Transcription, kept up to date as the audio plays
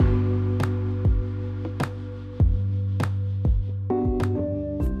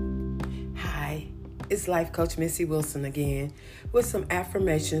is Life Coach Missy Wilson again with some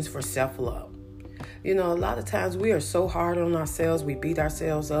affirmations for self-love. You know, a lot of times we are so hard on ourselves. We beat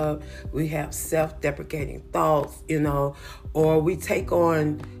ourselves up. We have self-deprecating thoughts, or we take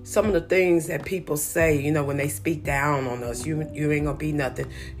on some of the things that people say, when they speak down on us. You ain't gonna be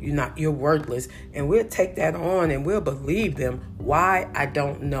nothing. You're worthless. And we'll take that on and we'll believe them. Why? I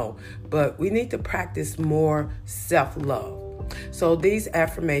don't know. But we need to practice more self-love. So these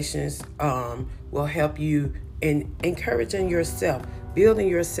affirmations will help you in encouraging yourself, building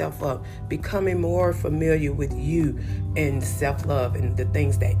yourself up, becoming more familiar with you and self-love and the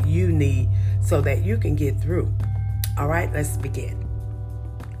things that you need so that you can get through. All right, let's begin.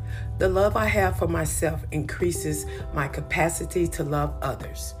 The love I have for myself increases my capacity to love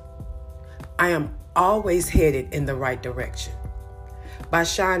others. I am always headed in the right direction. By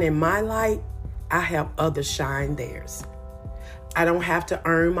shining my light, I help others shine theirs. I don't have to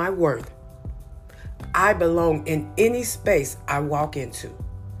earn my worth. I belong in any space I walk into.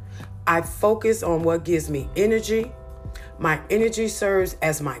 I focus on what gives me energy. My energy serves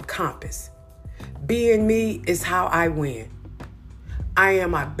as my compass. Being me is how I win. I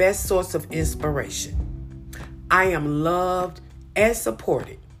am my best source of inspiration. I am loved and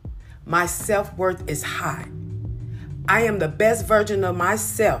supported. My self-worth is high. I am the best version of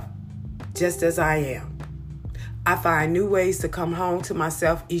myself, just as I am. I find new ways to come home to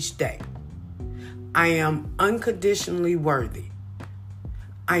myself each day. I am unconditionally worthy.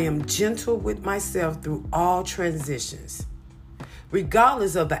 I am gentle with myself through all transitions.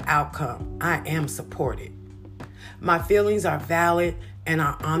 Regardless of the outcome, I am supported. My feelings are valid and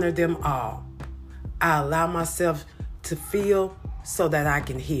I honor them all. I allow myself to feel so that I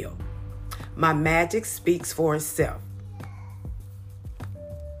can heal. My magic speaks for itself.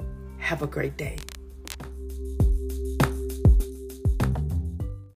 Have a great day.